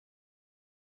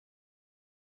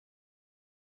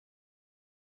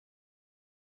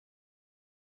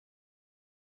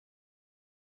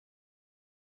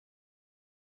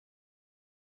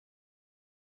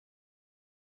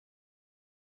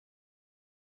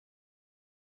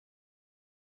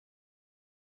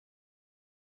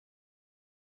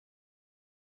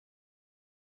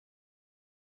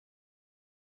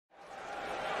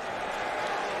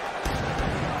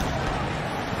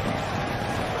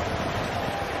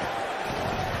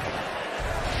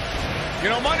You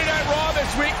know, Monday Night Raw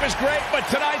this week was great, but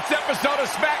tonight's episode of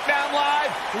Smackdown Live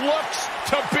looks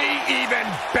to be even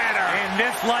better. In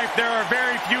this life, there are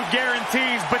very few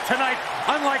guarantees, but tonight,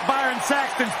 unlike Byron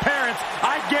Saxton's parents,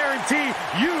 I guarantee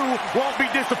you won't be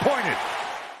disappointed.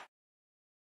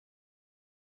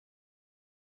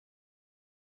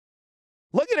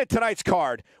 Looking at tonight's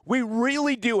card, we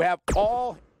really do have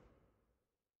all...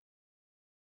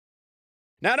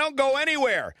 Now don't go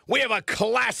anywhere. We have a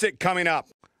classic coming up.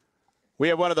 We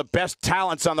have one of the best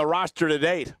talents on the roster to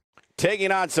date,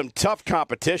 taking on some tough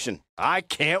competition. I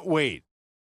can't wait.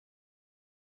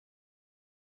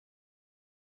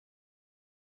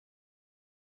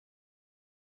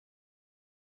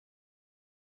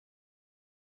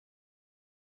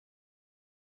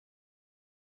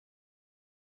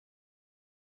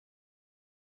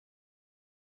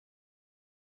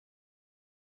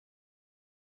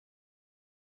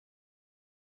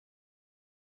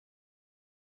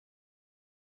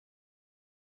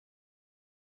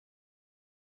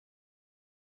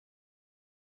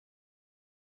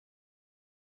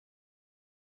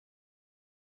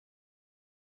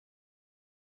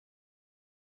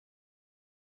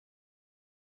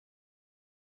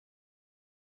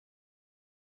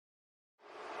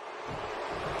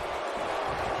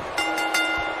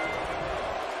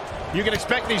 You can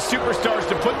expect these superstars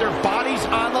to put their bodies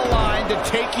on the line to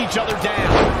take each other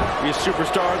down. These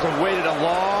superstars have waited a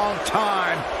long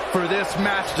time for this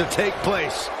match to take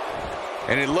place.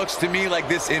 And it looks to me like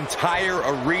this entire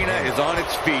arena is on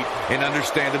its feet, and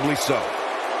understandably so.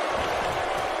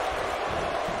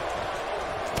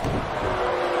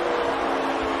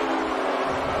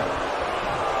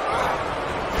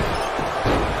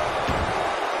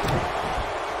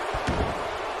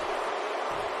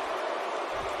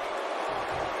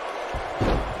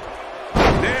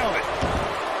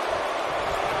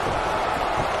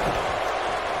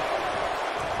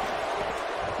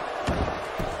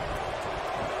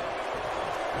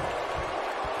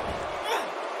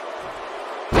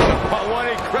 What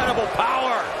incredible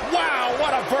power. Wow,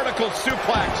 what a vertical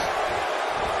suplex.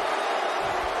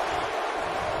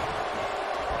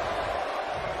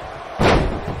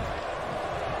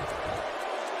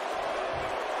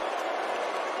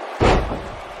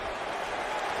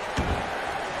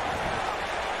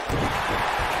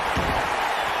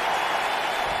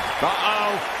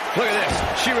 Uh-oh. Look at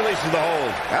this. She releases the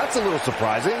hold. That's a little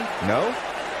surprising, no?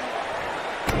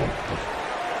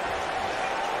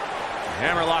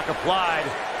 Hammerlock applied.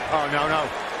 Oh, no, no.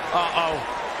 Uh-oh.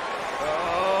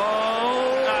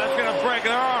 Oh, that's going to break her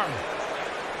arm.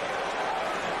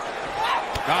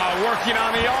 Working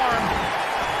on the arm.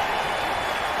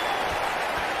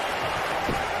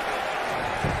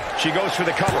 She goes for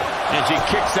the cover, and she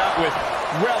kicks out with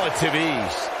relative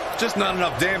ease. Just not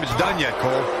enough damage done yet,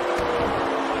 Cole.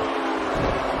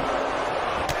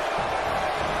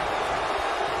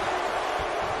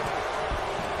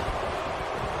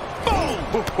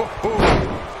 Boom,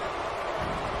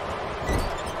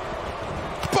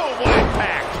 what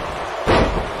impact.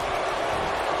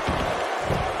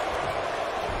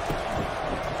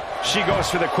 She goes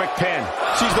for the quick pin.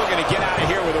 She's looking to get out of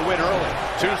here with a win early.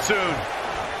 Too soon.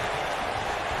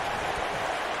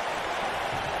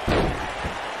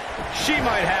 She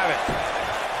might have it.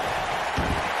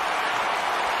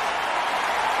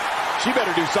 She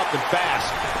better do something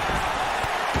fast.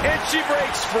 And she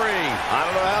breaks free. I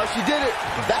don't know how she did it,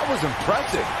 but that was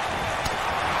impressive.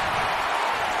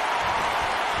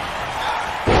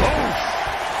 Oof.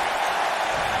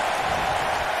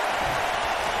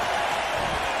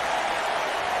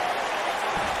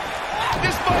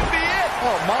 This might be it.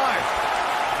 Oh, my.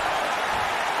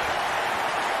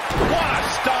 What a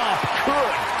stomp.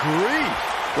 Good grief.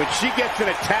 When she gets in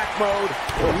attack mode,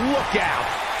 look out.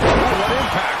 Oh, what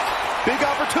impact. Big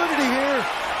opportunity here.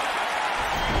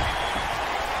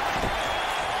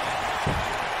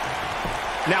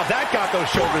 Now that got those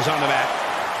shoulders on the mat.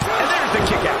 And there's the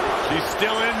kick out. She's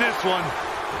still in this one.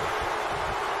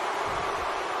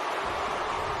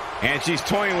 And she's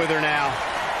toying with her now.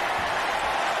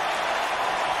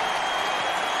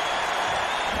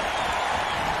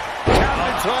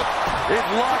 Captain's hook is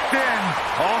locked in.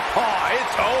 Oh,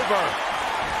 it's over.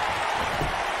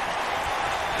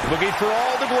 Looking for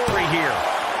all the glory here.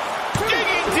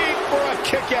 Digging deep for a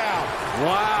kick out.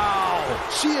 Wow.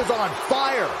 She is on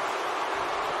fire.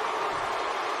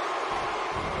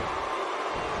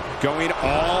 Going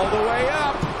all the way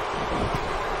up.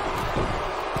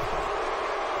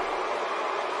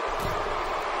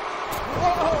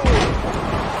 Whoa!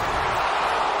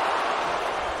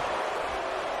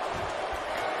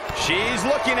 She's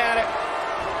looking at it.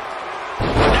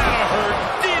 Now her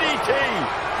DDT.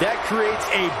 That creates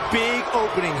a big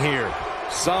opening here.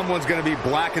 Someone's going to be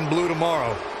black and blue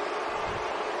tomorrow.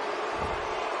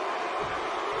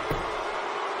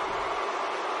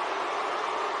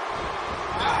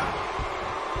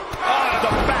 Oh,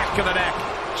 the back of the neck.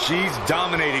 She's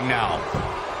dominating now.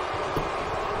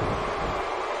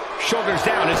 Shoulders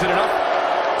down, is it enough?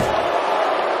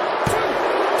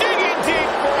 Digging deep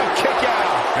for a kick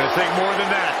out. Gonna take more than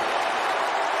that.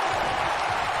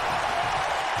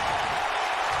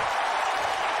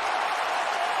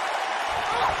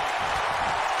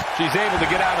 She's able to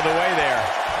get out of the way there.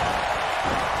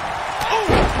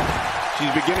 She's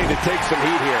beginning to take some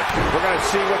heat here. We're going to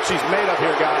see what she's made of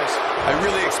here, guys. I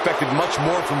really expected much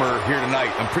more from her here tonight.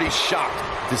 I'm pretty shocked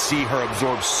to see her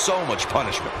absorb so much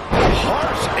punishment.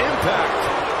 Harsh impact.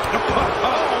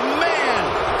 Oh, man.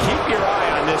 Keep your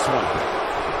eye on this one.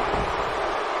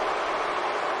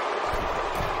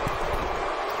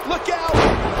 Look out.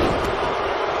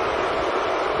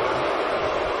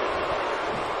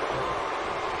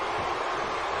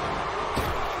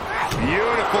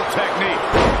 Beautiful technique.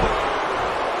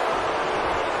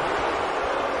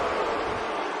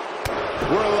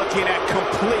 We're looking at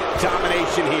complete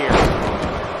domination here.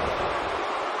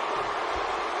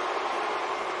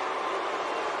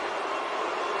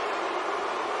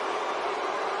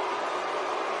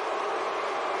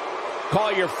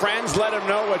 Call your friends, let them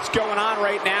know what's going on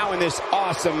right now in this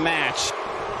awesome match.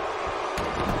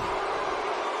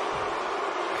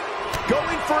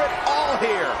 Going for it all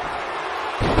here.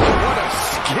 What a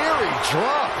scary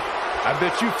drop. I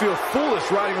bet you feel foolish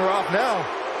riding her off now.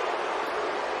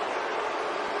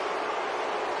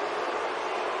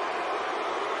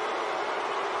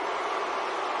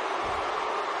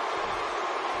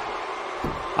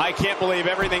 I can't believe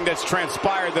everything that's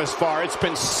transpired thus far. It's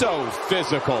been so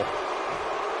physical.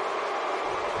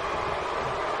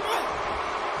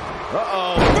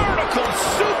 Uh-oh. Vertical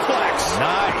suplex.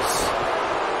 Nice.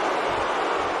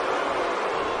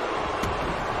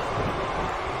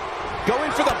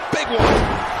 Going for the big one.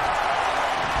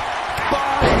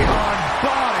 Body on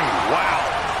body. Wow.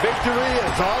 Victory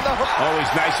is on the hook. Always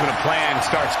nice when a plan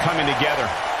starts coming together.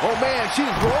 Oh, man,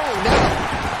 she's rolling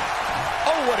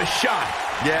now. Oh, what a shot.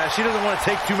 Yeah, she doesn't want to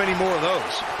take too many more of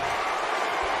those.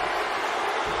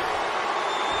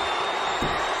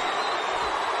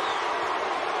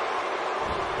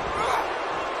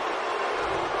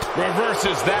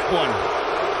 Reverses that one.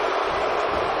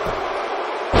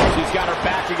 She's got her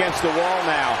back against the wall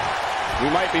now.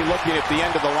 We might be looking at the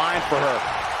end of the line for her.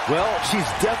 Well, she's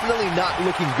definitely not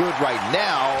looking good right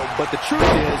now, but the truth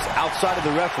is, outside of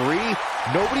the referee,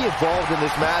 nobody involved in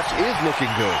this match is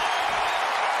looking good.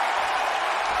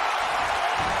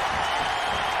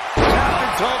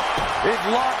 It's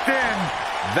locked in.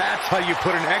 That's how you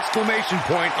put an exclamation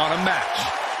point on a match.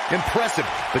 Impressive,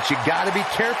 but you got to be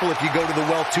careful if you go to the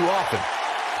well too often.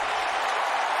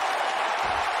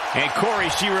 And Corey,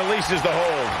 she releases the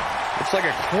hold. It's like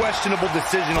a questionable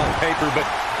decision on paper, but...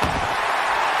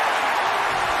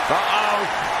 Uh-oh.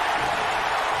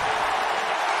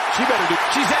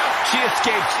 She's out. She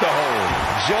escapes the hold.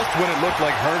 Just when it looked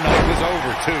like her night was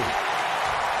over, too.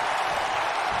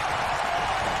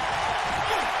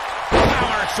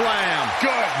 Slam.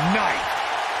 Good night.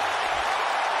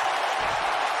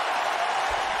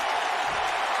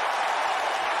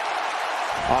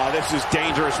 Oh, this is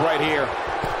dangerous right here.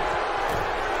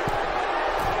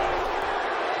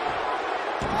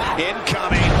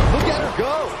 Incoming. Look at her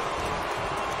go.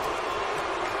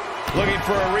 Looking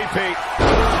for a repeat.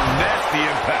 That's the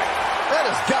impact. That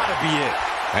has got to be it.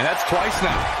 And that's twice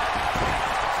now.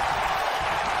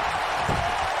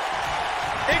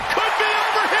 It could be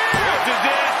over here. This is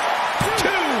it.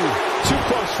 Too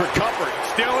close for comfort.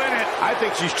 Still in it. I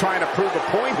think she's trying to prove a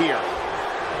point here.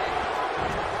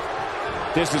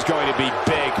 This is going to be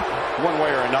big, one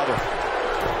way or another.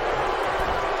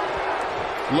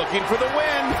 Looking for the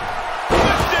win.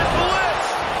 Twisted bliss.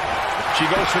 She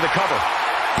goes for the cover.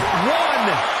 1,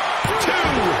 2.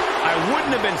 I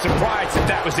wouldn't have been surprised if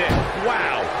that was it.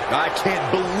 Wow. I can't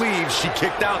believe she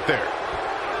kicked out there.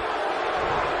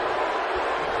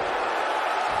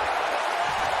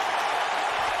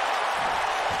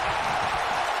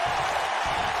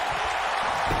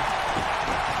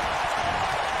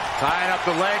 Tying up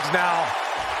the legs now.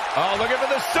 Oh, looking for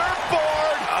the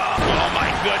surfboard. Oh, my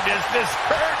goodness, this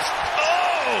hurts.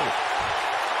 Oh!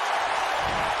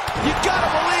 You gotta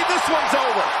believe this one's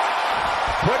over.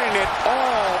 Putting it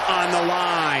all on the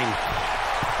line.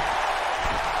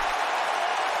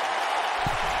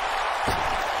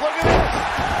 Look at this.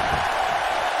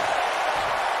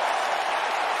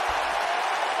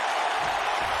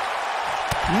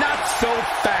 Not so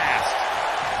fast.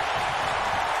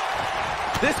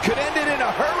 This could end it in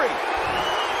a hurry.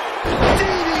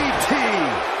 DDT.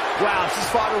 Wow, she's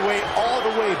fought her way all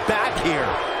the way back here.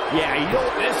 Yeah,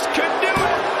 this could do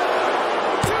it.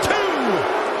 2,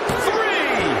 3.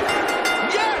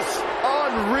 Yes!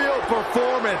 Unreal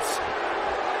performance.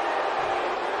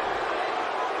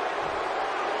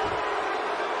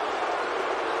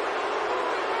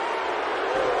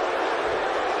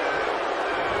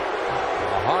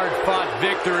 A hard-fought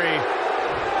victory.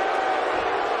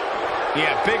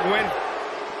 Yeah, big win.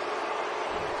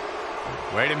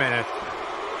 Wait a minute.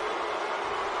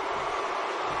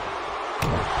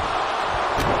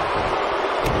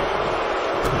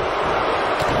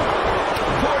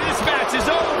 Boy, this match is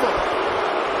over.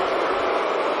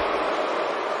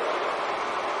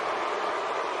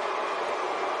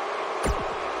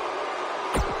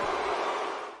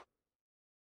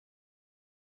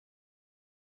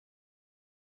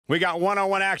 We got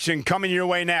one-on-one action coming your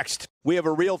way next. We have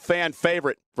a real fan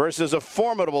favorite versus a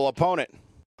formidable opponent.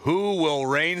 Who will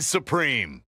reign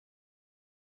supreme?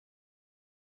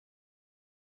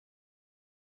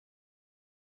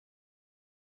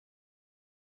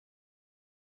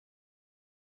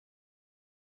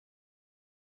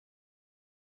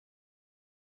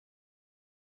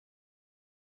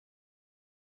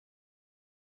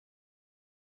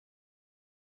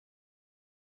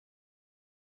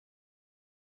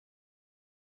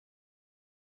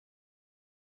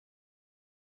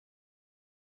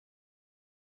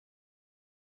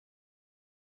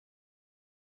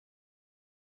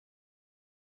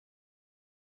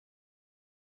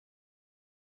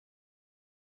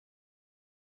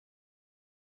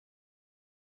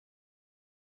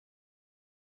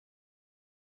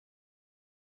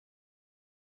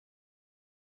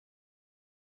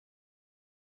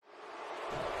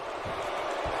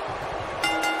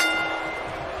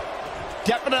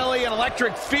 Definitely an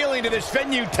electric feeling to this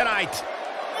venue tonight.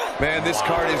 Man, this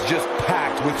card is just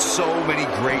packed with so many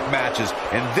great matches,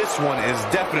 and this one is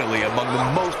definitely among the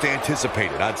most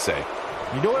anticipated, I'd say.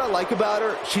 You know what I like about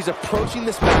her? She's approaching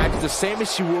this match the same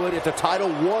as she would if the title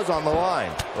was on the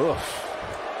line. Ugh.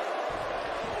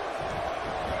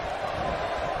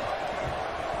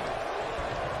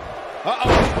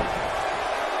 Uh-oh.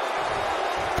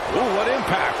 Ooh, what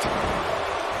impact.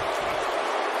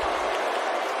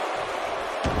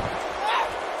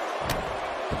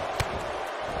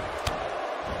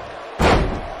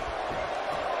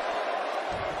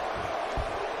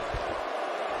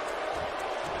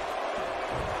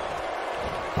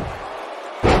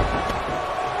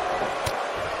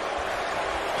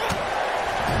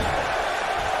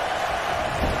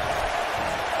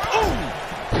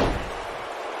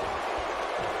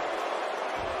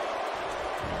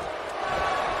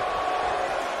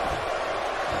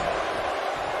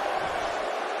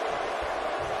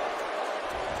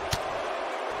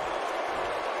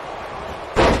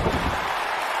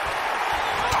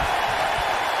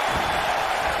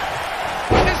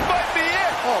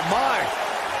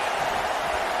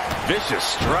 Vicious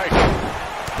strike.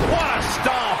 What a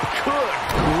stomp. Good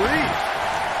grief.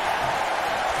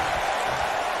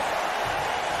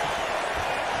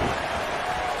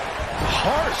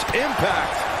 Harsh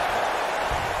impact.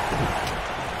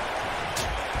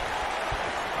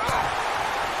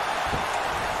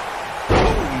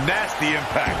 Ooh, nasty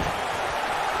impact.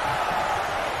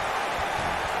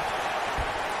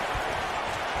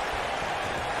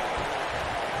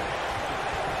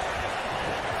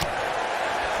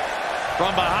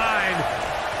 From behind.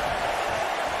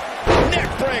 Neck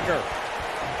breaker.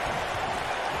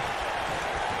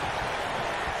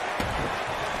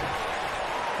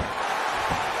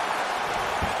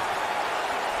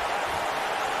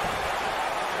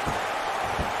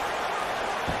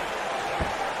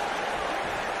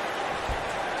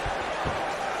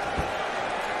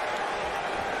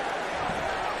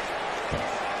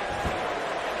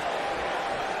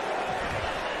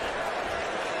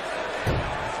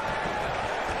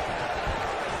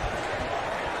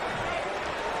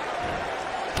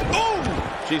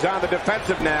 She's on the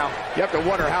defensive now. You have to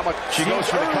wonder how much she goes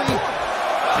for the cover.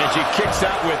 And she kicks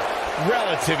out with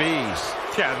relative ease.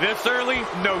 Yeah, this early,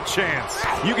 no chance.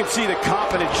 You can see the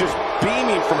confidence just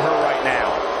beaming from her right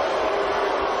now.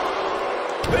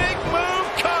 Big move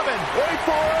coming. Wait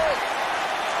for it.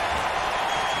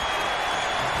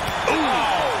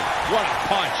 Oh, what a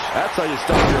punch. That's how you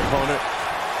stop your opponent.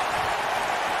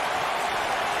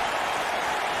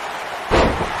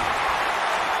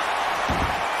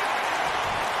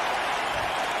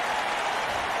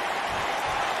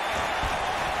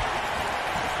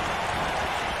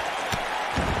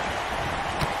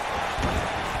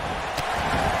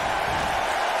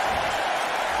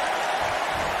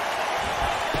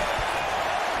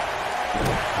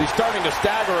 She's starting to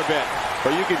stagger a bit,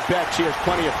 but you can bet she has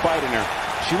plenty of fight in her.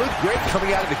 She looked great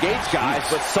coming out of the gates, guys,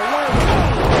 but somewhere...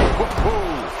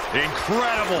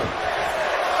 Incredible.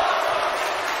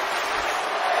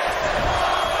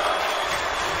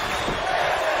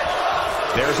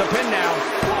 There's a pin now.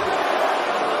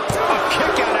 A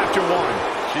kick out after one.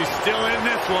 She's still in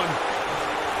this one.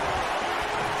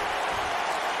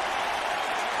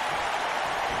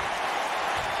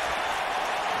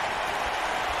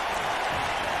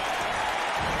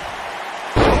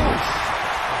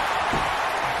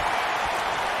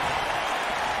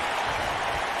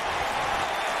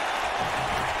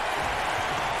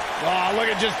 Oh, look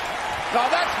at just... Oh,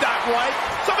 that's not right.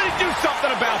 Somebody do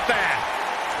something about that.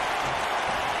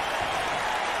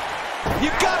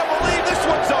 You gotta believe this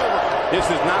one's over. This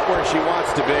is not where she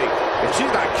wants to be. If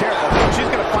she's not careful, she's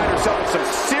going to find herself in some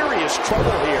serious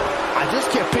trouble here. I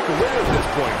just can't pick a winner at this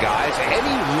point, guys.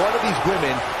 Any one of these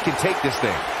women can take this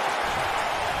thing.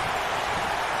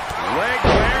 Leg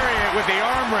lariat with the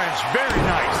arm wrench. Very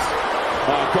nice.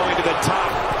 Going to the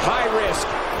top. High risk.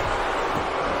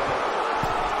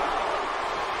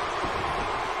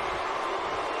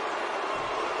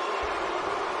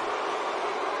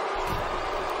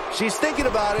 She's thinking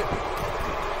about it.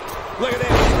 Look at this.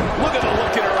 Look at the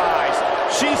look in her eyes.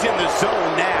 She's in the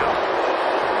zone now.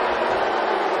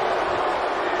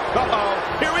 Uh-oh.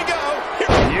 Here we go.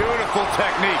 Beautiful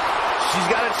technique. She's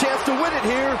got a chance to win it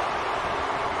here.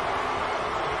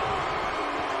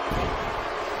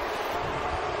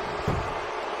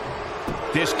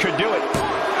 This could do it.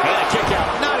 And a kick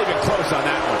out. Not even close on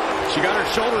that one. She got her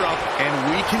shoulder up, and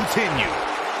we continue.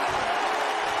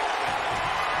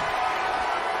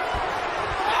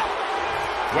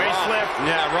 Waist slip.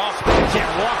 Yeah, Ross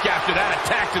can't walk after that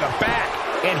attack to the back.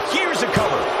 And here's a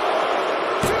cover.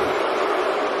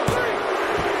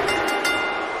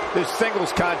 This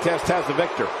singles contest has the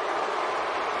victor.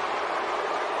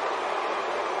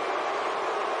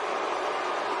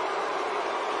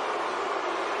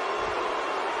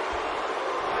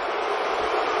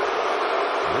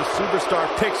 This superstar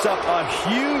picks up a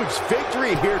huge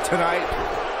victory here tonight.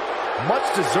 Much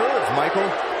deserved, Michael.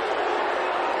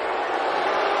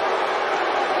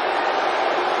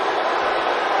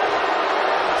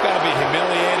 Got to be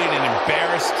humiliated and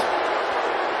embarrassed.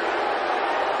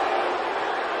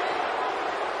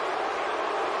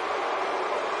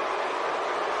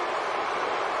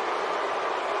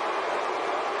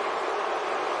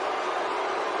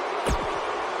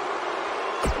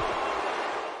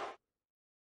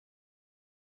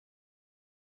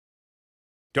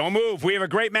 Don't move. We have a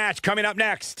great match coming up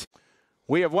next.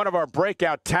 We have one of our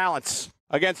breakout talents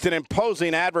against an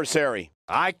imposing adversary.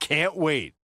 I can't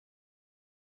wait.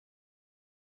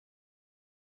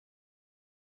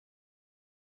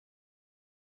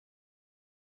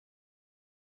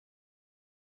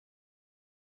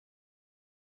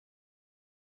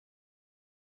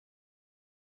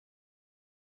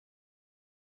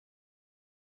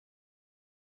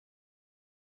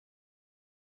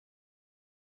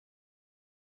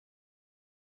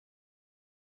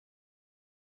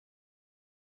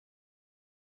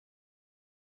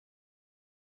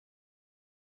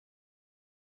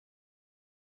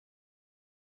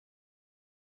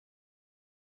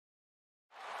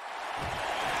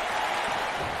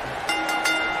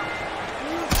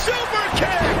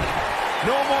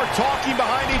 No more talking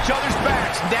behind each other's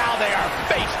backs. Now they are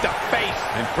face to face.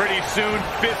 And pretty soon,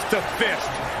 fist to fist.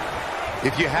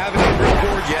 If you haven't hit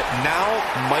record yet, now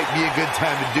might be a good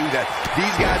time to do that.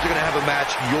 These guys are going to have a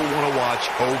match you'll want to watch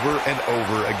over and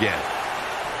over again.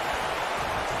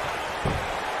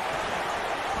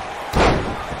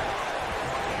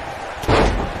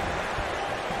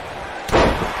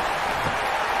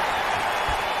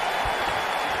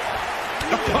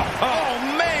 Oh,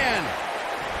 man!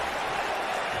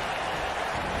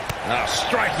 A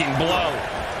striking blow.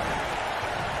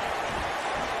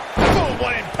 Oh,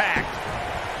 what impact!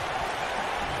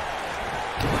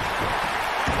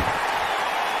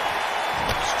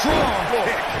 Strong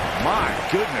kick. My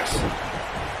goodness.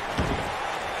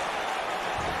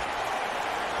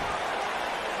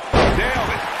 Nailed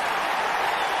it.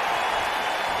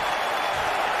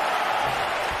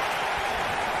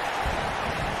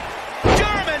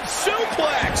 German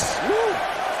suplex. Woo.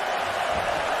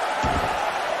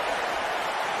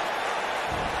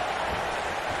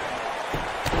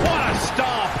 What a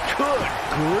stomp. Good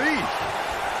grief.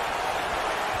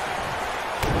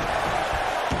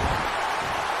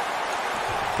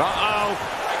 Uh-oh.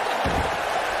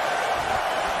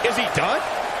 Is he done?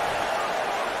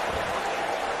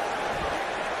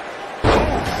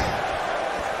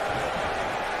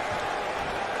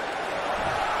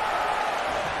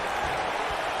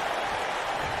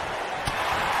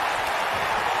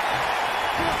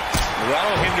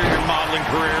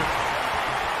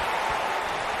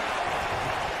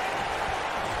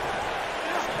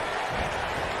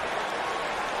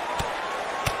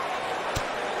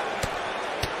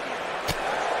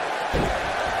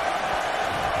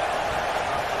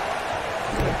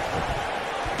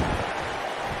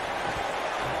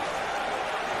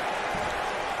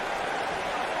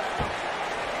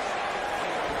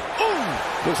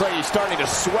 Looks like he's starting to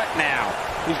sweat now.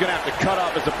 He's going to have to cut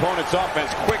off his opponent's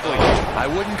offense quickly. I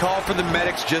wouldn't call for the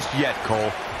medics just yet,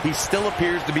 Cole. He still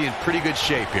appears to be in pretty good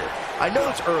shape here. I know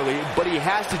it's early, but he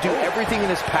has to do everything in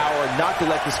his power not to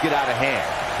let this get out of hand.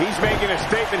 He's making a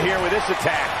statement here with this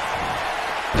attack.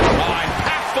 Oh,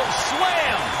 impactful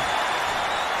slam.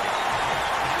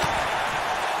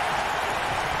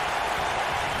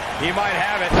 He might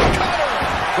have it. Cutter!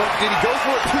 But did he go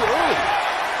for it too early?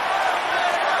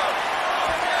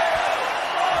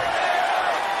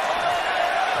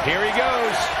 Here he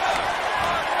goes.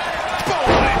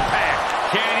 Boom! Impact.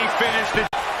 Can he finish the...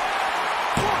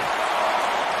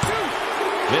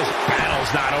 This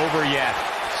battle's not over yet.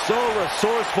 So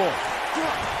resourceful.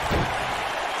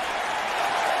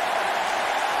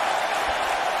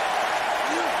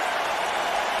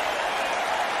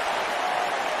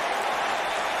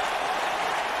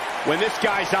 When this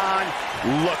guy's on,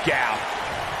 look out.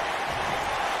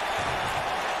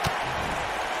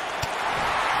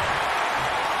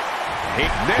 He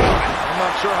nailed it. I'm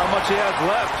not sure how much he has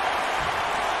left.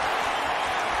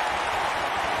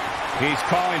 He's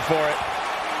calling for it.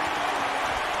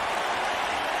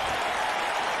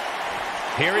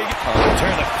 Here he goes.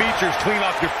 Tear the features clean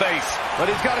off your face. But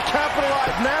he's got to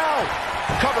capitalize now.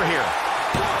 Cover here.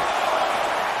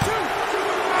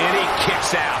 And he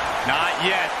kicks out. Not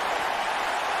yet.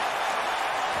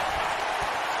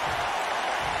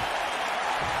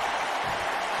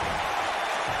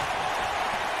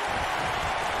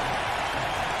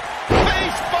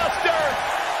 Facebuster.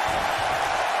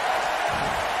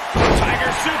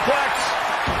 Tiger suplex.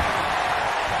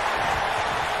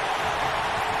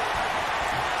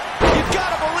 You've got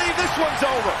to believe this one's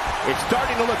over. It's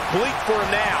starting to look bleak for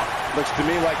him now. Looks to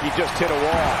me like he just hit a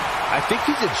wall. I think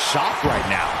he's in shock right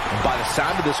now. And by the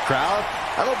sound of this crowd,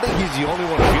 I don't think he's the only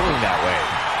one feeling that way.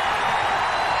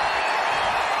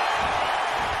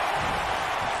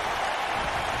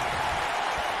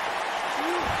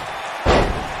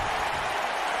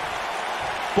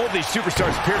 Both these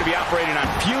superstars appear to be operating on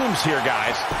fumes here,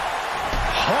 guys.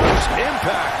 Harsh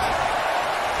impact.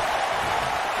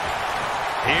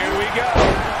 Here we go.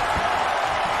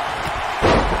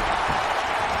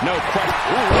 No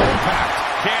question. Ooh, impact.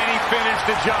 Can he finish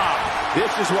the job?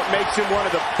 This is what makes him one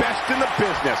of the best in the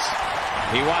business.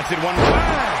 He wants it one more.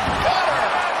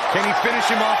 Can he finish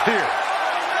him off here?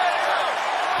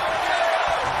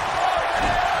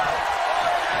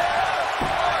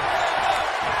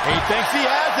 He thinks he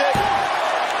has it.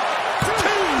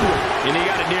 Two. And he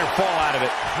got a near fall out of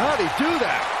it. How'd he do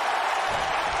that?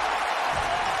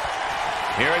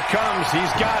 Here it comes.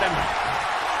 He's got him.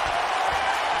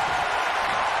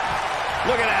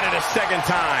 Looking at it a second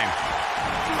time.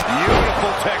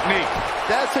 Beautiful technique.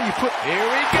 That's how you put... Here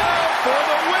we go for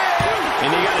the win.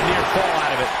 And he got a near fall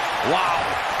out of it. Wow.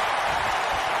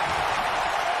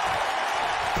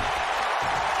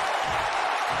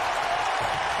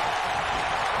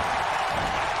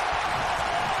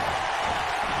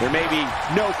 There may be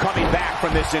no coming back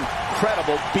from this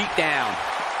incredible beatdown.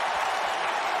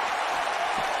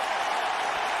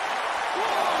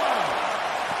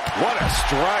 What a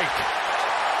strike.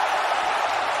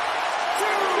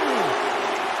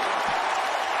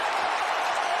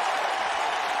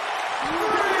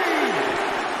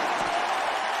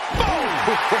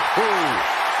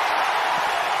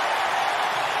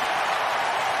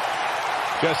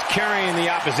 Just carrying the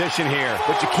opposition here.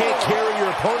 But you can't carry your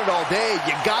opponent all day.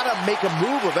 You gotta make a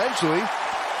move eventually.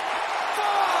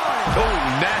 Oh,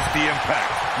 nasty impact.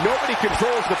 Nobody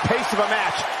controls the pace of a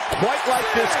match quite like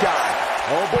this guy.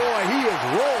 Oh boy, he is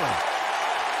rolling.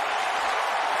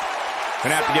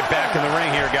 Gonna have to get back in the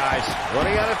ring here, guys.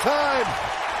 Running out of time.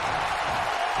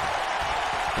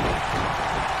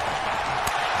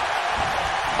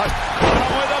 Caught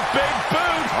him with a big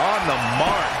boot. On the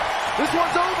mark. This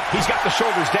one's over. He's got the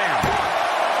shoulders down.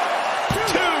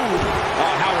 Two.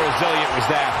 Oh, how resilient was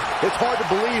that? It's hard to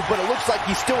believe, but it looks like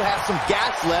he still has some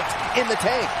gas left in the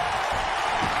tank.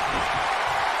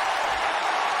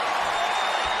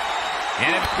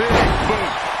 And a big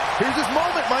boot. Here's his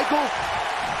moment, Michael.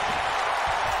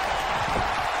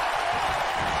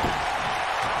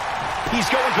 He's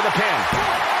going for the pin.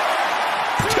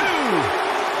 Two.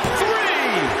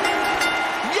 Three.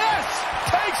 Yes!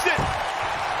 Takes it!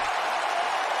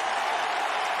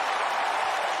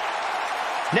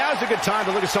 Now's a good time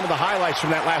to look at some of the highlights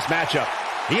from that last matchup.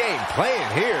 He ain't playing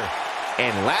here.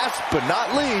 And last but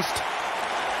not least,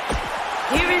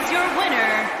 here is your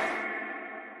winner,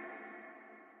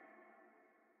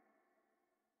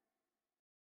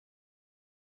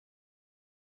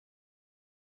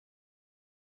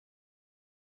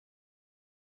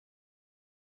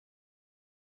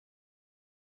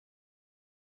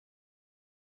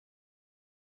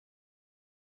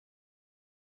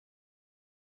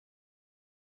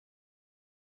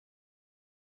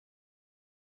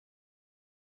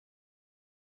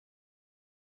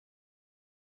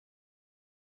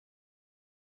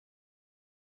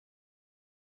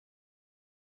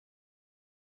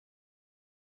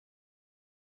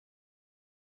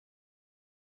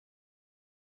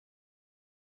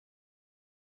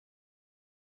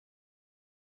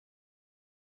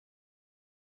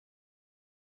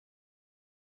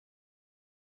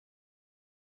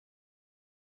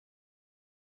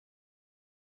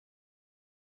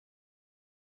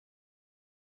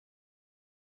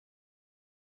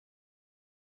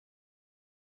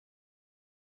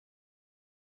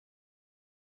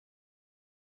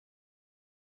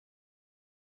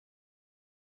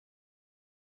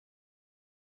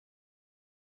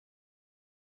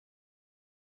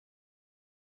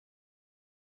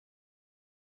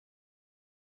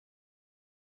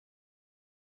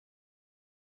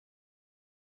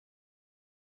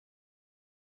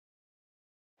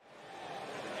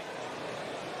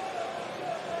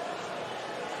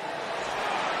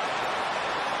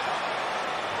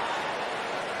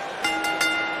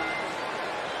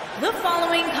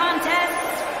 following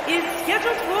contest is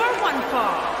scheduled for one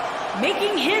fall.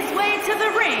 Making his way to the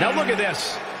ring. Now look at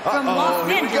this. From Los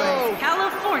Angeles,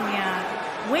 California,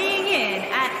 weighing in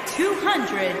at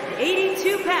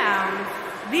 282 pounds,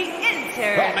 the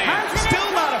Intercontinental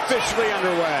Still not officially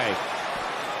underway.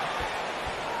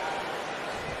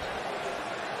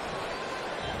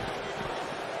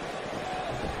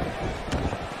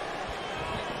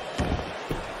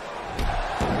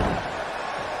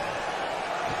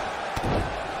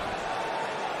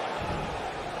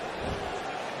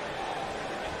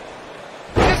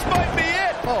 This might be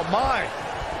it. Oh, my.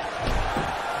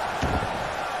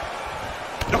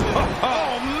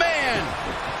 Oh, man.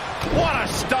 What a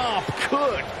stomp.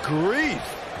 Good grief.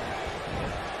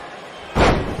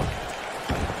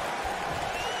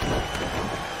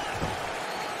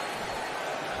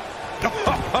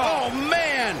 Oh,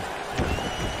 man.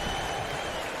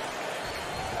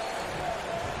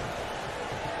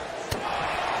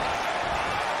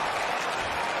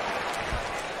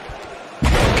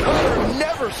 Cutter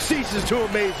never ceases to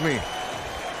amaze me.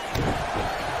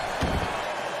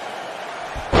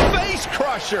 Face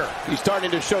crusher. He's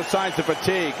starting to show signs of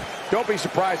fatigue. Don't be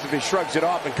surprised if he shrugs it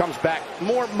off and comes back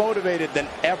more motivated than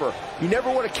ever. You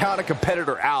never want to count a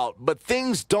competitor out, but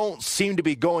things don't seem to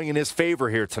be going in his favor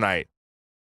here tonight.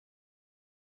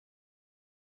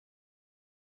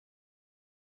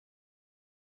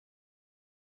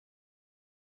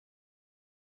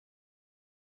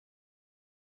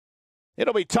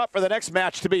 It'll be tough for the next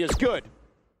match to be as good.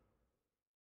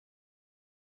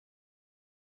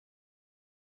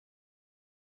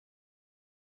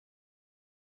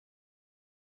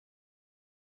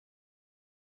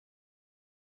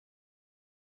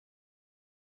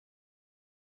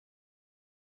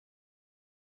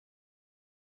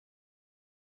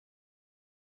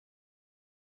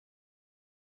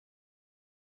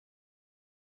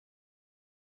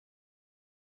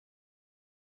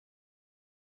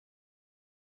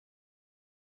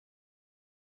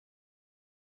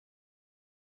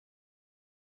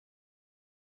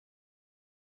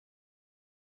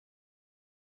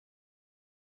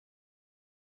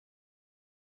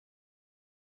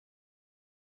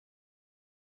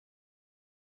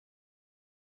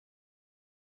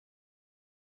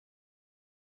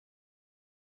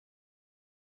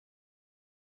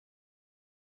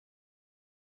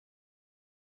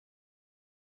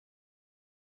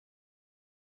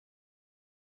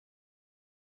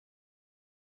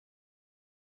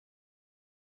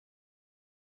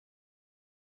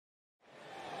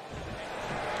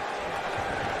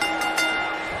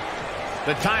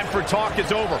 The time for talk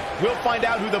is over. We'll find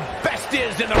out who the best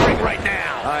is in the ring right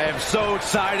now. I am so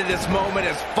excited this moment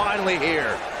is finally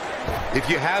here. If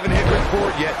you haven't hit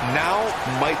record yet, now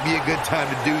might be a good time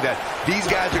to do that. These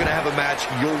guys are going to have a match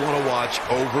you'll want to watch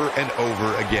over and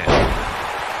over again.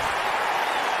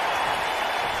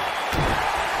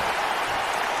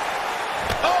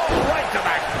 Oh, right to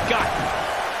the gut.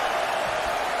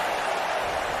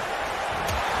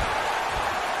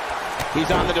 He's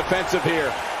on the defensive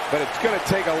here, but it's going to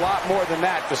take a lot more than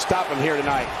that to stop him here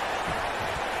tonight.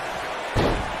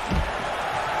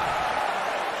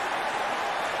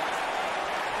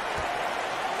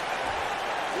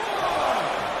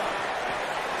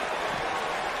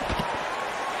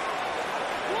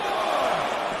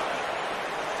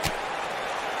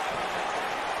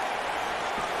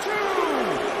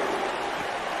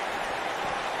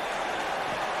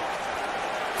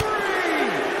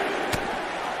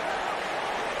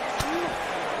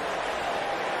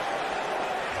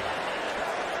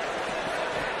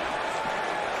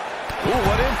 Ooh,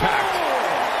 what impact.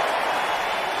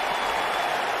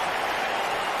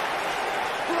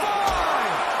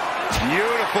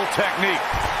 Beautiful technique.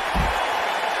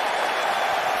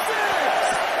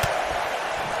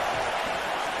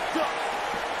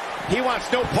 He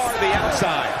wants no part of the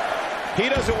outside. He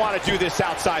doesn't want to do this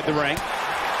outside the ring.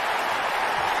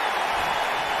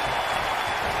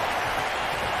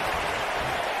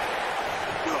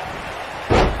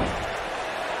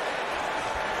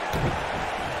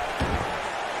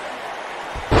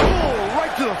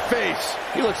 To the face.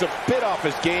 He looks a bit off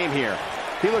his game here.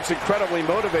 He looks incredibly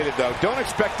motivated, though. Don't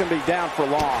expect him to be down for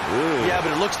long. Ooh. Yeah, but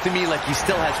it looks to me like he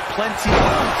still has plenty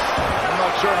left. I'm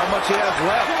not sure how much he has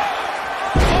left.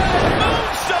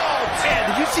 Moonsault!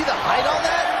 Man, did you see the height on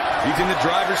that? He's in the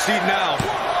driver's seat now.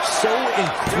 So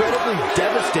incredibly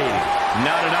devastating.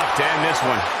 Not enough to end this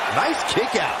one. Nice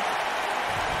kick out.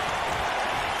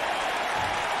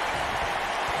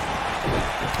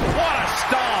 What a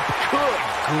stomp! Good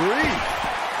grief.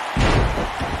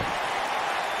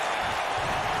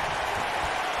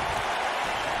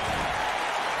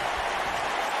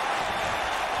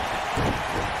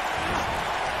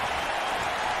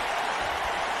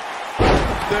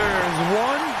 There's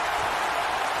one.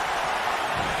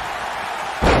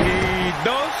 Y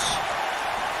dos.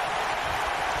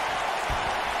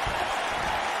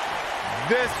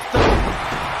 This time.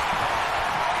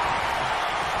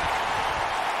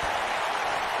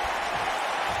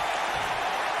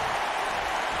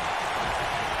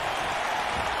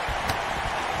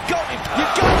 You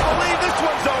gotta believe this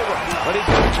one's over. But he's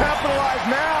going to capitalize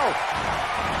now.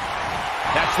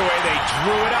 That's the way they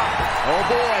drew it up. Oh,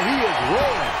 boy, he is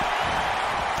rolling.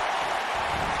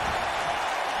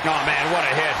 Oh, man, what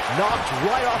a hit. Knocked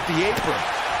right off the apron.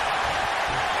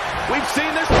 We've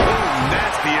seen this. Boom,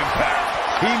 that's the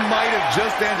impact. He might have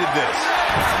just ended this.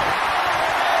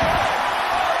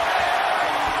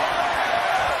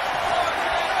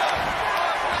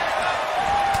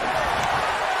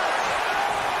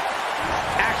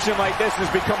 Action like this has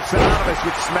become synonymous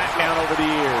with Smackdown over the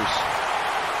years.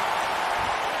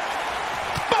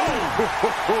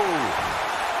 Boom!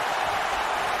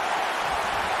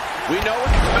 We know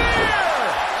it's spear.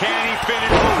 Can he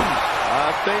finish? I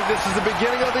think this is the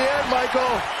beginning of the end, Michael.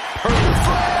 Perfect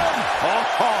slam.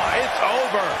 Oh, it's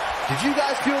over. Did you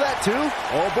guys feel that too?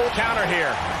 Oh, bull counter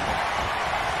here.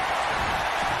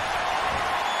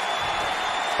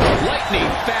 Lightning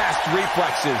fast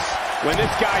reflexes. When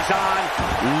this guy's on,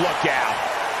 look out.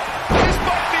 This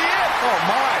might be it. Oh,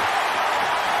 my.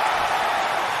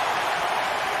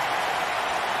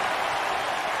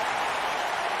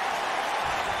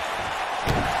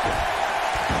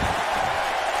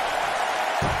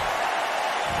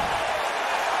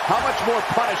 How much more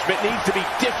punishment needs to be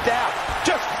dished out?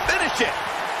 Just finish it.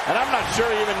 And I'm not sure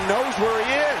he even knows where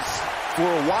he is. For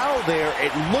a while there,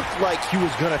 it looked like he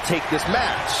was going to take this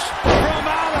match. From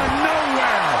out of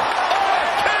nowhere.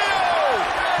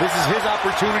 This is his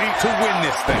opportunity to win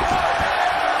this thing.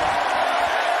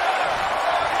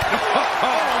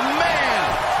 Oh, man.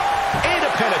 And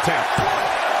a pin attempt.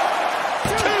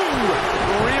 Two.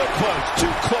 Real close.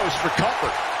 Too close for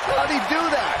comfort. How'd he do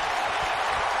that?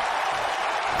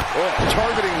 Oh,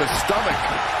 targeting the stomach.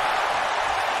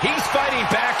 He's fighting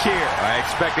back here. I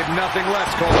expected nothing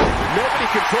less, Cole. Nobody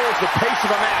controls the pace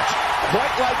of a match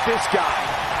quite like this guy.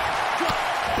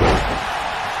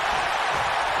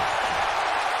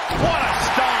 What a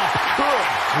stomp. Good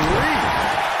grief.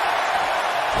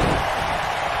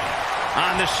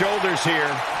 On the shoulders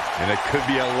here. And it could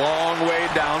be a long way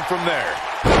down from there.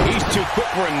 He's too quick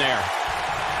for him there.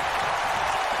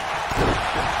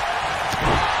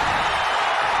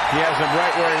 He has him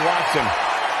right where he wants him.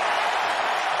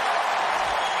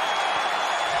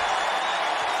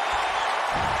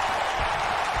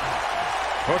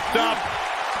 Hooked up.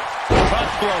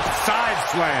 Cutthroat side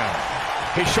slam.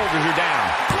 His shoulders are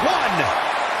down. 1,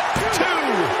 2,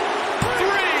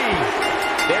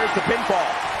 3. There's the pinfall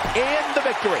and the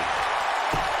victory.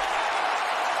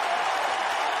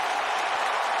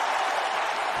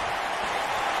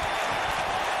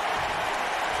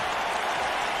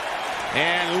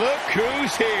 And look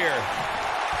who's here.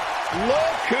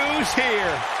 Look who's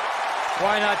here.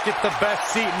 Why not get the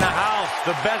best seat in the house,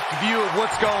 the best view of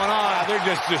what's going on? They're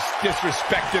just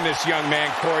disrespecting this young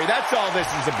man, Corey. That's all this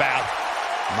is about.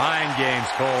 Mind games,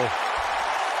 Cole.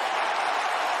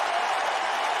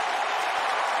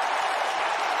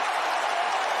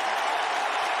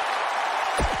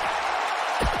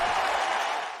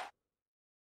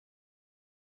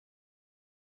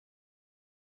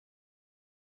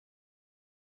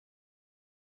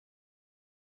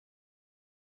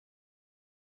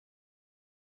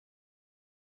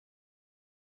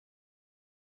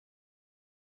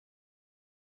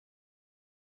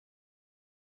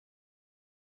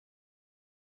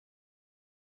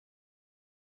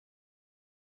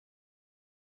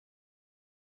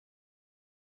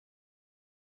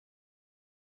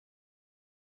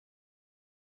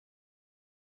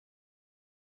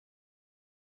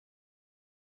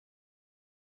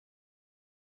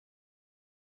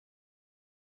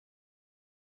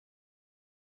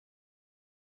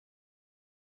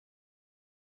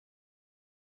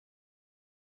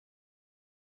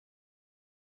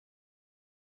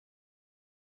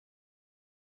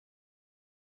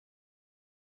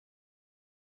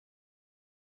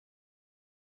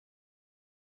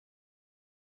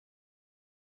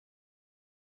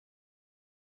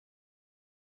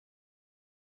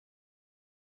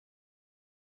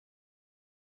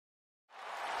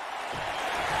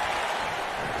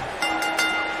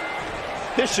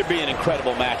 This should be an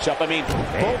incredible matchup. I mean,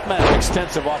 both men have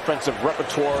extensive offensive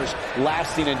repertoires,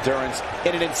 lasting endurance,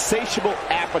 and an insatiable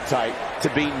appetite to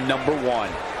be number one.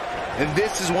 And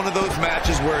this is one of those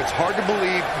matches where it's hard to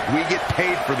believe we get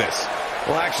paid for this.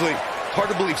 Well, actually, hard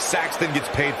to believe Saxton gets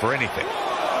paid for anything.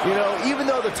 You know, even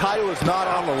though the title is not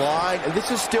on the line,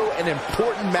 this is still an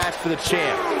important match for the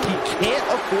champ. He can't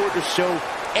afford to show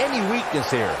any weakness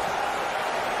here.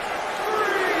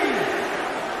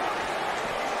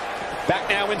 Back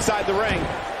now inside the ring.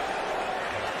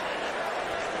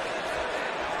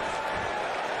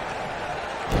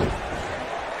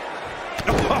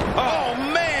 Oh,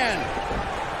 man!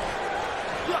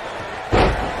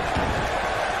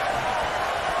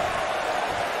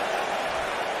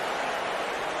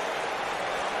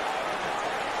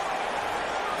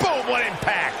 Boom, what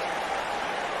impact!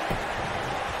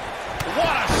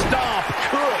 What a stomp!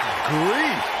 Good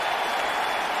grief!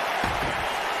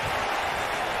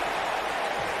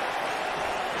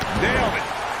 Nailed it!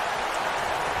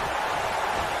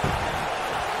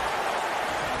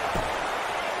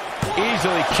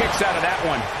 Easily kicks out of that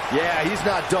one. Yeah, he's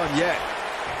not done yet.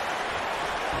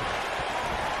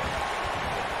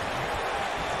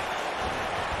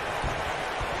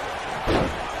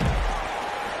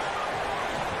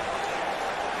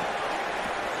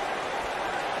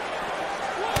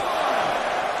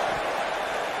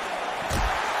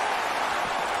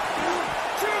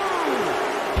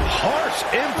 Harsh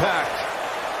impact.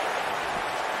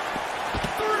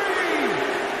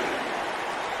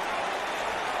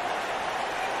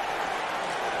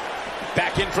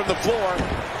 Back in from the floor.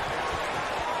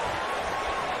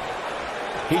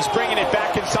 He's bringing it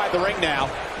back inside the ring now.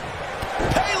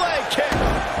 Pele kick.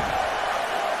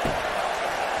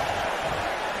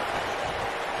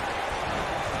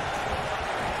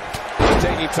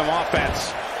 They need some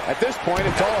offense. At this point,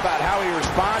 it's all about how he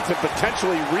responds and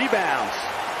potentially rebounds.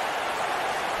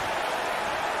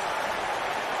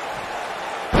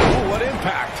 Ooh, what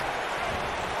impact.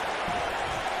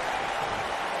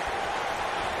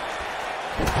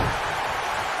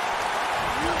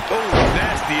 Oh,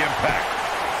 nasty impact.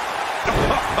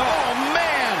 Oh,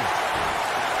 man.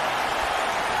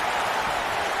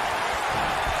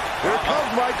 Here it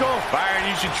comes, Michael. Byron,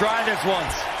 you should try this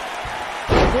once.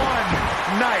 One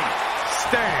night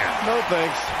stand. No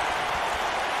thanks.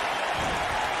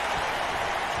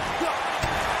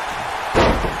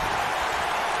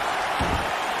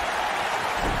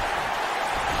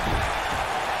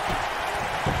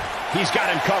 He's got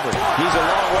him covered. He's a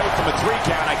long way from a 3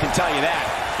 count, I can tell you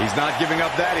that. He's not giving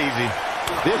up that easy.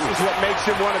 This is what makes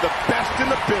him one of the best in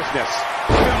the business.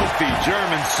 Filthy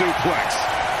German suplex.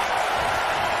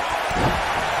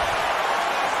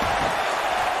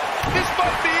 This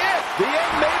might be it. The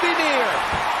end may be near.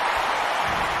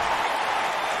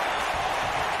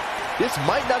 This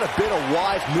might not have been a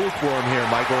wise move for him here,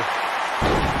 Michael.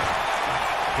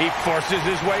 He forces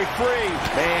his way free.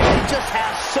 Man, he just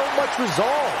has so much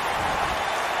resolve.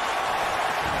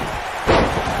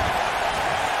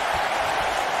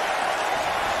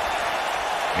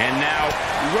 And now,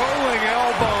 rolling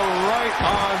elbow right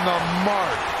on the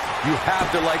mark. You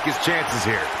have to like his chances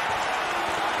here.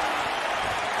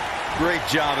 Great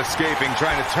job escaping,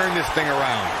 trying to turn this thing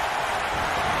around.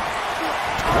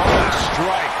 What a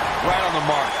strike, right on the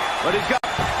mark. But he's got...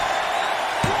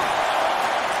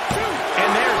 And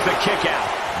there's the kick out.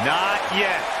 Not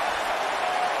yet.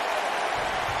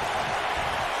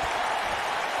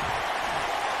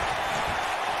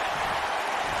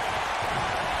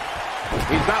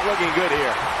 He's not looking good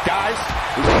here. Guys,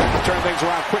 he's going to have to turn things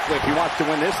around quickly if he wants to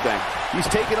win this thing. He's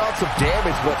taking on some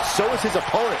damage, but so is his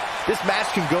opponent. This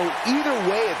match can go either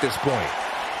way at this point.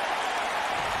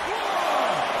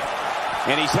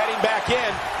 And he's heading back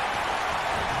in.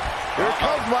 Here it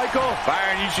comes, Michael.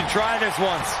 Byron, you should try this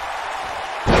once.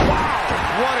 Wow,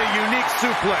 what a unique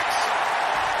suplex.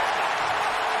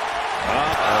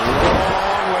 a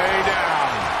long way down.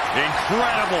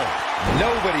 Incredible.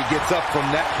 Nobody gets up from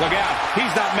that. Look out.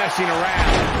 He's not messing around.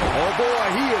 Oh, boy,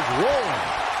 he is rolling.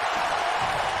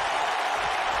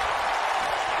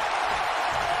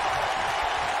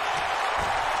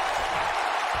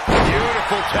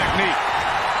 Beautiful technique.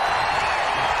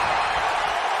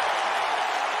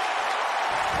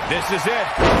 This is it.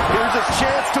 Here's a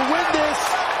chance to win this.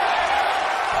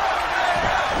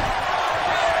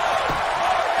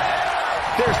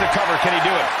 There's the cover. Can he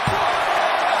do it?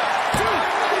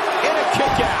 And a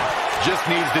kick out. Just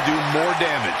needs to do more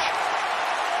damage.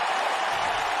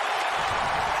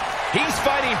 He's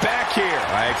fighting back here.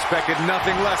 I expected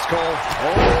nothing less, Cole.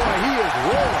 Oh, boy, he is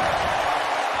rolling.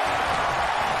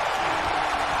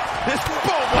 This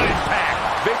boom, what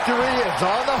impact. Victory is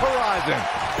on the horizon.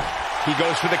 He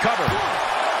goes for the cover.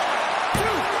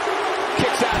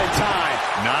 Kicks out in time.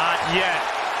 Not yet.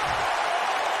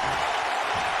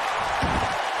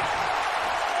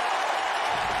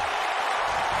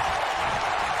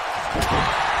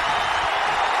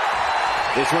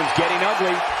 This one's getting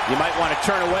ugly. You might want to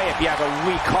turn away if you have a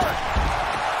weak heart.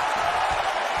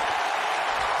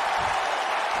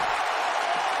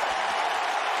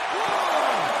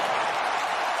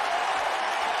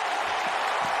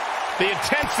 The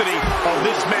intensity of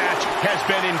this match has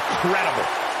been incredible.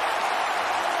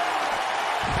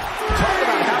 Talk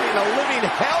about having the living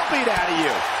hell beat out of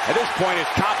you. At this point, his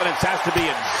confidence has to be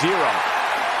at zero.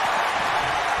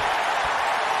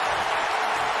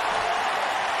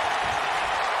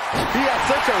 He has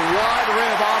such a wide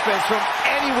array of offense from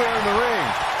anywhere in the ring.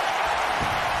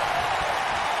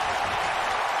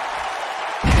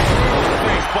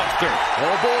 Facebuster.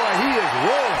 Oh boy, he is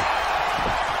rolling.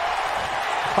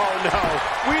 Oh no,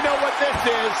 we know what this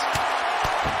is.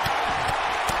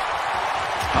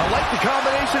 I like the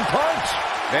combination punch.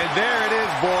 And there it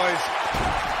is, boys.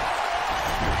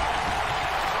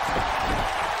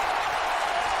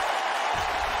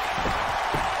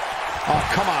 Oh,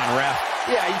 come on, ref.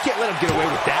 Yeah, you can't let him get away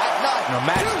with that. Not in a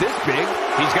match this big.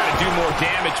 He's got to do more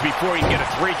damage before he can get a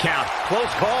 3 count.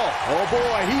 Close call. Oh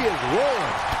boy, he is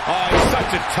rolling. Oh, he's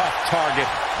such a tough target.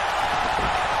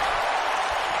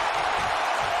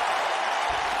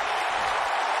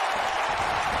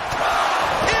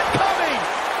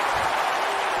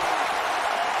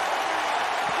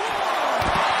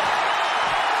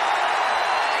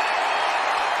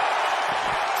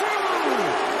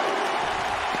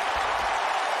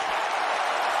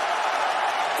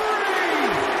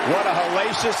 What a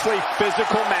hellaciously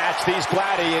physical match these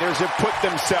gladiators have put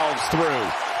themselves through.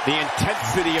 The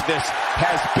intensity of this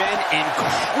has been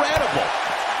incredible.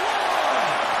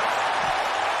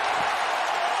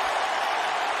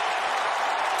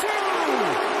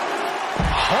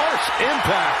 Harsh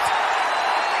impact.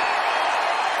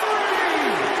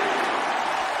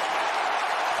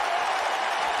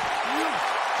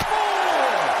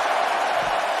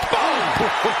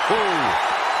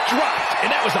 Dropped,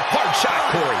 and that was a hard shot,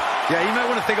 Corey. Yeah, you might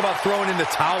want to think about throwing in the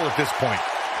towel at this point.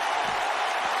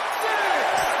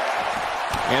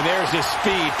 And there's his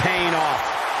speed paying off.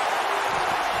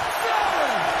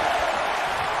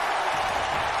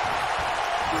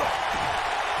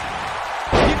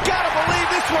 You gotta believe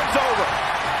this one's over.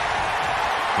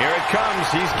 Here it comes.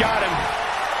 He's got him.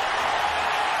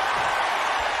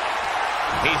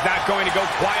 He's not going to go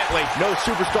quietly. No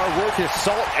superstar worth his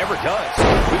salt ever does.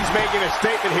 He's making a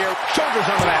statement here. Shoulders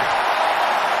on the mat.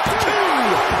 2.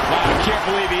 Wow, I can't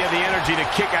believe he had the energy to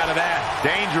kick out of that.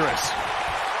 Dangerous.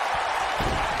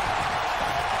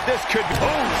 This could be...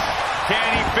 Oh, can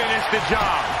he finish the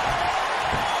job?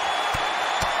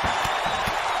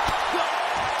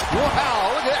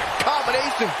 Wow, look at that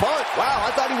combination punch. Wow,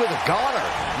 I thought he was a goner.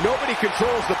 Nobody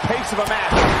controls the pace of a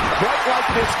match quite like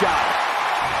this guy.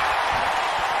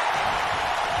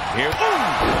 Here,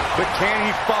 but can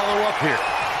he follow up here?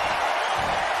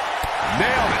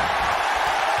 Nailed it.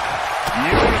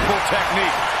 Beautiful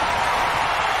technique.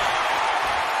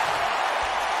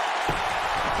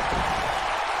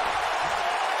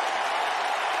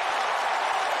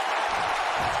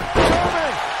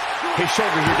 German. His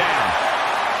shoulders are down.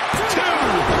 2.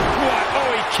 What?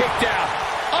 Oh, he kicked out.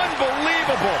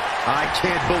 Unbelievable. I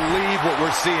can't believe what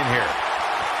we're seeing here.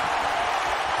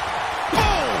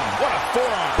 Boom. What a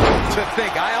forearm. To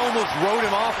think, I almost wrote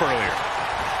him off earlier.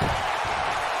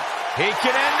 He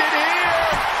can end it here.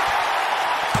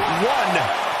 1,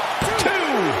 2, 3.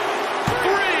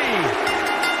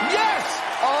 Yes!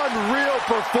 Unreal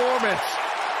performance.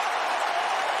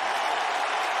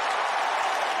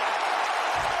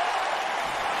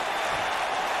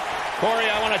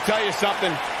 Corey, I want to tell you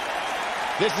something.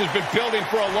 This has been building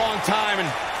for a long time,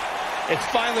 and it's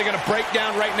finally going to break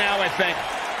down right now, I think.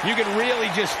 You can really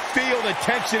just feel the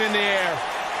tension in the air.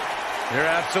 You're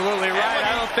absolutely right.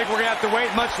 I don't think we're going to have to wait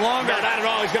much longer. No, not at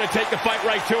all. He's going to take the fight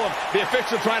right to him. The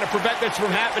official trying to prevent this from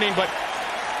happening, but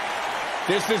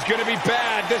this is going to be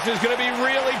bad. This is going to be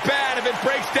really bad if it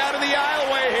breaks down in the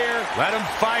aisleway here. Let him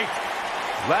fight.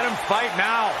 Let him fight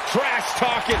now. Trash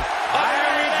talking.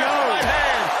 There we go. Right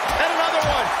hand. And another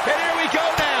one. And here we go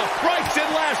now. Rights and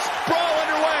lefts. Brawl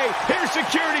underway. Here's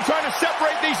security trying to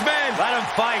separate these men. Let him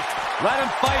fight. Let him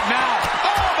fight now.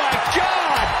 Oh, my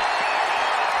God.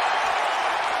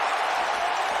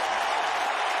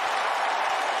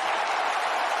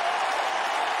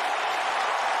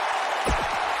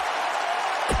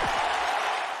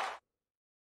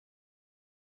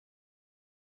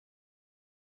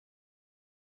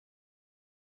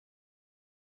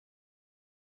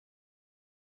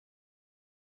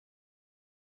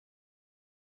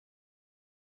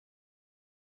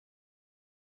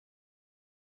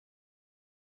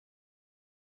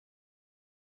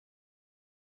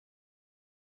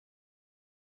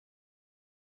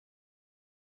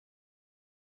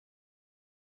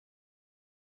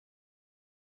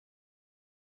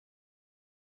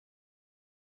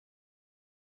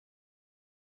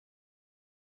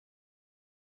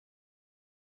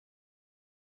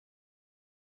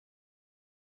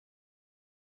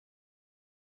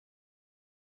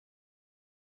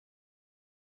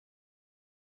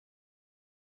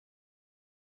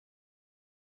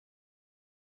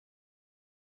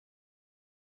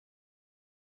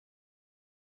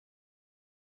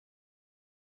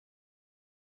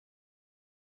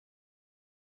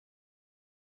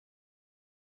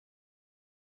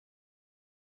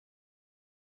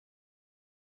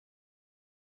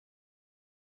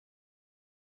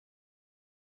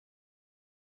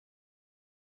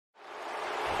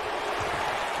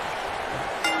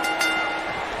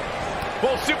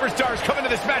 Both superstars come into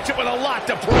this matchup with a lot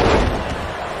to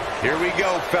prove. Here we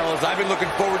go, fellas. I've been looking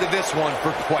forward to this one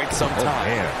for quite some time.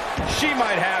 Man. She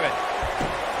might have it.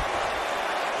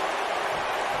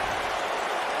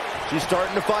 She's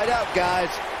starting to fight out, guys.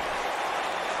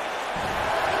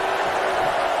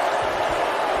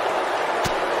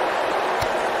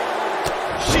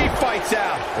 She fights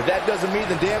out. But that doesn't mean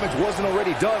the damage wasn't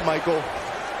already done, Michael.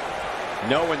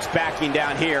 No one's backing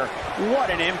down here. What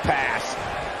an impasse.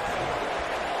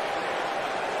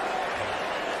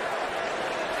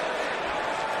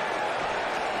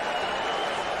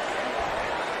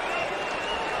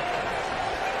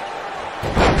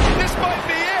 This might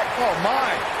be it. Oh,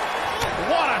 my.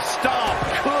 What a stomp.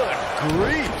 Good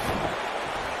grief.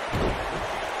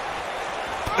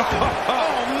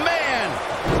 Oh, man.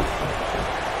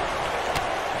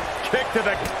 Kick to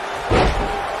the...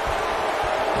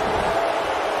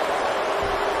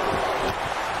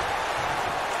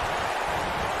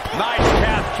 Nice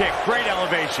calf kick. Great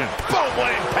elevation. Boom,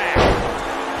 what impact.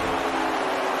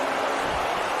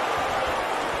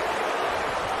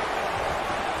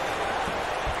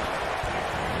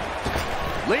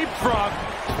 Leapfrog.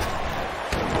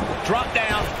 Drop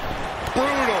down.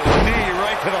 Brutal knee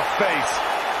right to the face.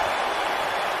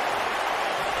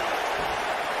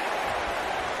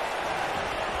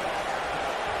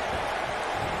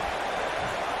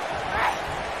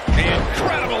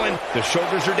 Incredible. And the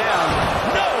shoulders are down.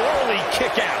 No early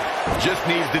kick out. Just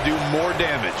needs to do more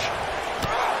damage.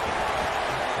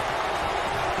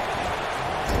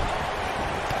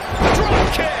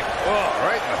 Drop kick. Oh,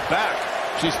 right in the back.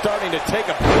 She's starting to take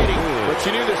a beating, but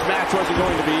she knew this match wasn't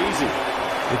going to be easy.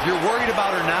 If you're worried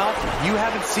about her now, you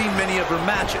haven't seen many of her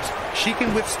matches. She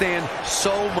can withstand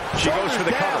so much. She goes for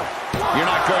the cover. You're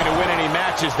not going to win any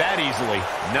matches that easily.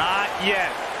 Not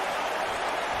yet.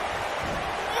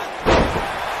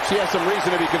 She has some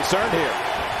reason to be concerned here.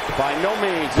 By no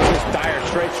means is this dire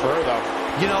straits for her, though.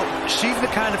 You know, she's the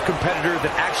kind of competitor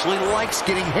that actually likes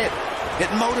getting hit.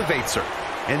 It motivates her.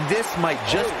 And this might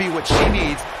just be what she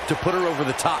needs to put her over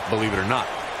the top, believe it or not.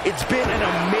 It's been an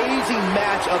amazing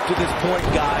match up to this point,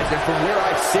 guys. And from where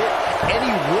I sit,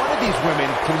 any one of these women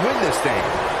can win this thing.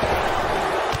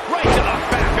 Right to the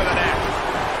back of the neck.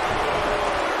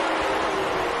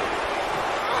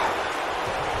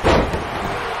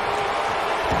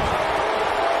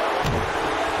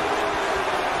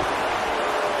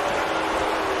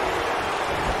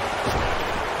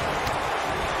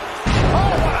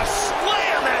 Oh, what a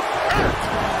slam. That hurt.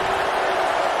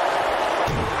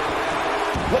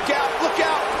 Look out, look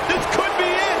out. This could be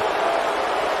it.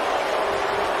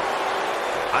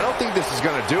 I don't think this is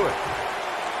going to do it.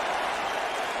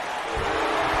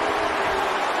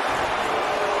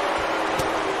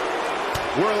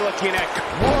 We're looking at,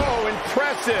 whoa,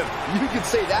 impressive. You can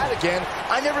say that again.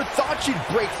 I never thought she'd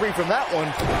break free from that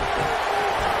one.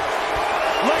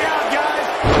 Look out, guys.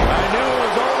 I knew it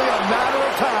was only a matter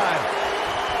of time.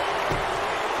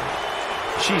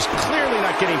 She's clearly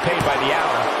not getting paid by the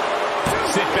hour.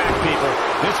 Sit back, people.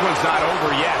 This one's not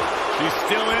over yet. She's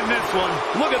still in this one.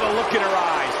 Look at the look in her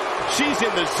eyes. She's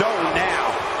in the zone now.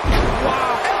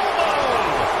 Wow. Elbow!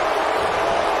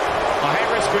 A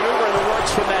high-risk maneuver in the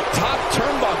works from that top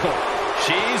turnbuckle.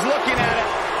 She's looking at it.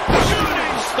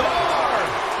 Shooting star!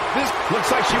 This looks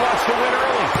like she wants to win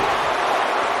early.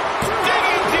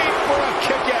 Digging deep for a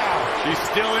kick out. She's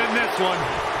still in this one.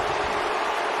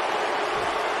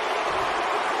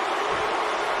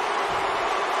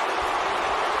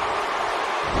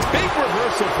 Big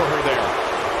reversal for her there.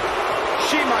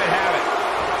 She might have it.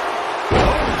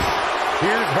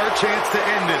 Here's her chance to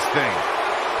end this thing.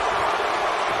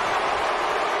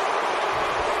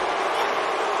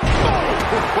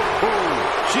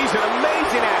 She's an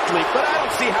amazing athlete, but I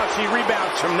don't see how she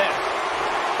rebounds from this.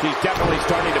 She's definitely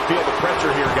starting to feel the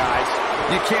pressure here, guys.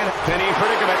 You can't... Penny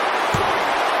predicament.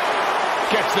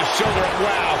 Gets the shoulder up.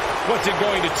 Wow, what's it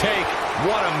going to take?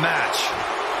 What a match.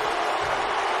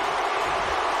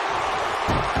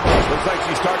 Looks like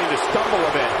she's starting to stumble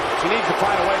a bit. She needs to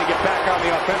find a way to get back on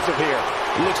the offensive here.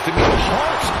 Looks to me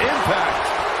harsh impact.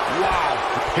 Wow.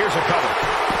 Here's a cover.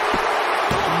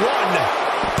 1,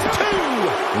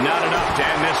 2. Not enough to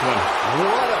end this one.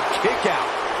 What a kick out.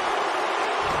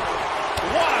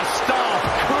 What a stomp.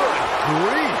 Good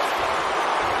grief.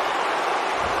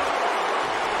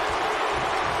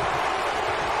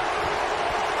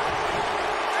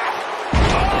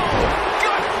 Oh,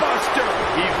 gutbuster.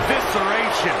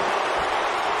 Evisceration.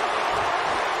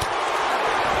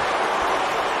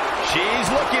 She's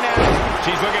looking at it.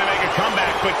 She's looking to make a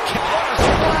comeback, but what a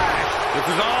splash. This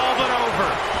is all but over.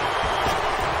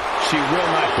 She will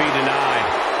not be denied.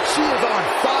 She is on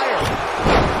fire.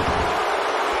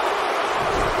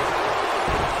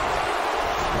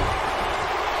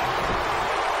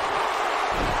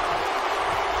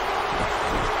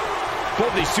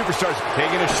 Both of these superstars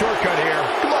taking a shortcut here.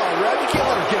 Come on, Red, you can't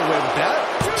let her get away with that.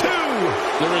 2.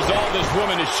 The resolve this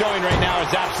woman is showing right now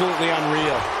is absolutely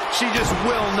unreal. She just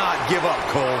will not give up,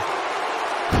 Cole.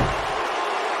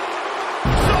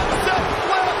 Sunset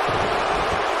flip.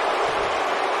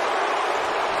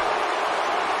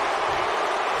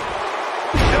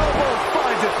 Elbow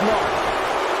finds its mark.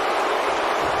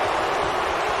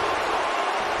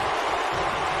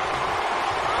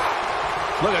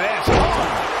 Look at this. Oh,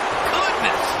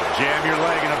 goodness. Jam your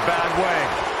leg in a bad way.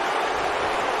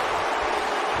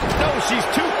 No, she's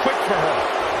too quick for her.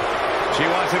 She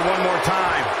wants it one more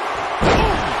time.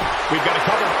 Boom! We've got to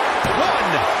cover. 1,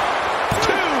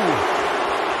 2.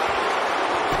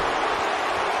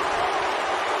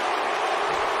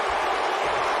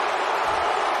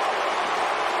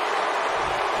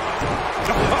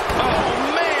 Oh,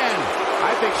 man!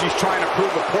 I think she's trying to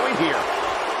prove a point here.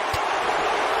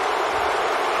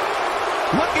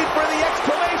 Looking for the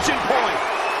exclamation point.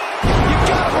 You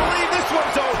gotta believe this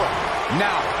one's over.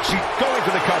 Now, she's going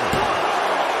for the cover.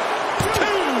 2,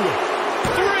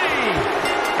 3.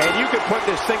 And you can put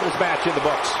this singles match in the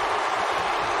books.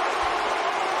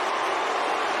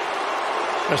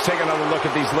 Let's take another look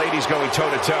at these ladies going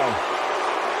toe-to-toe.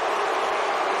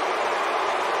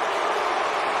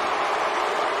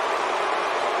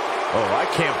 Oh, I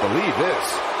can't believe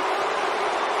this.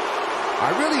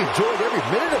 I really enjoyed every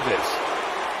minute of this.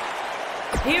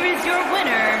 Here is your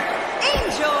winner,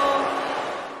 Angel